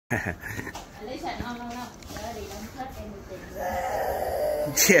Yeah,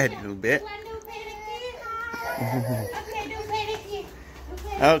 a little bit.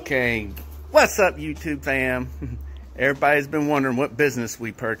 Okay, what's up, YouTube fam? Everybody's been wondering what business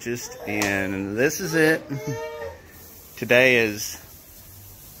we purchased, and this is it. Today is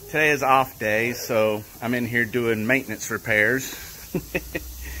off day, so I'm in here doing maintenance repairs.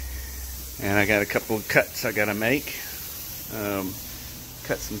 And I got a couple of cuts I gotta make.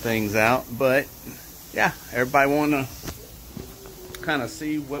 Cut some things out, but yeah, everybody wanna kind of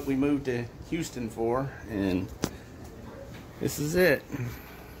see what we moved to Houston for, and this is it.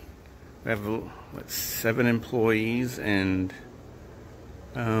 We have, what, 7 employees, and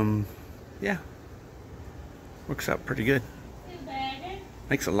yeah, works out pretty good.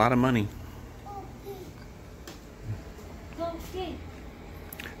 Makes a lot of money.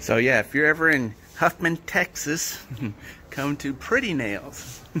 So yeah, if you're ever in Huffman, Texas, come to Pretty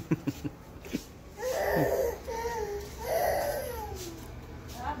Nails.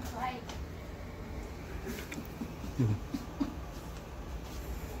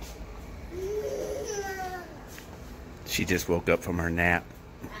 She just woke up from her nap.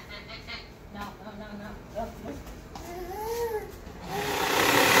 No.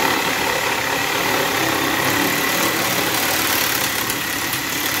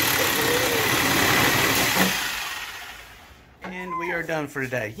 And we are done for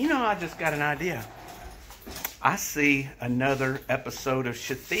today. You know, I just got an idea. I see another episode of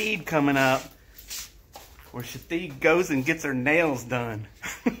Shatheed coming up, where Shatheed goes and gets her nails done.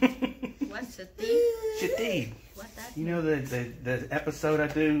 What's Shatheed? Shatheed. What that? You know the episode I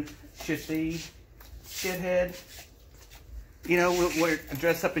do, Shatheed, shithead. You know, we'll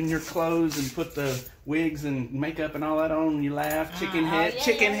dress up in your clothes and put the wigs and makeup and all that on, and you laugh. Chicken head, yeah,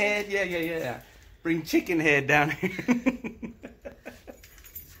 chicken yeah. head. Yeah. Bring chicken head down here.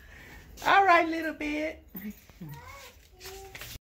 All right, little bit.